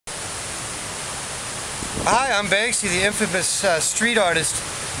Hi, I'm Banksy, the infamous street artist.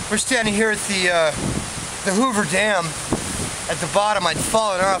 We're standing here at the Hoover Dam. At the bottom, I'd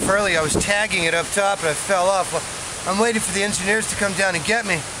fallen off early. I was tagging it up top and I fell off. Well, I'm waiting for the engineers to come down and get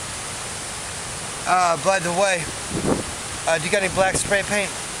me. By the way, do you got any black spray paint?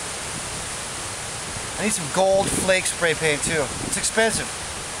 I need some gold flake spray paint too. It's expensive,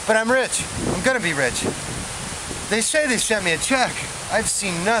 but I'm rich. I'm gonna be rich. They say they sent me a check. I've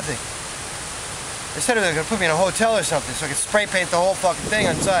seen nothing. They said they were gonna put me in a hotel or something so I could spray paint the whole fucking thing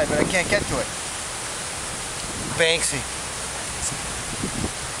inside, but I can't get to it. Banksy.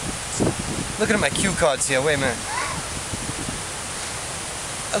 Looking at my cue cards here. Wait a minute.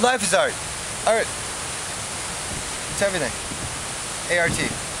 Life is art. Art. It's everything.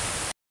 ART.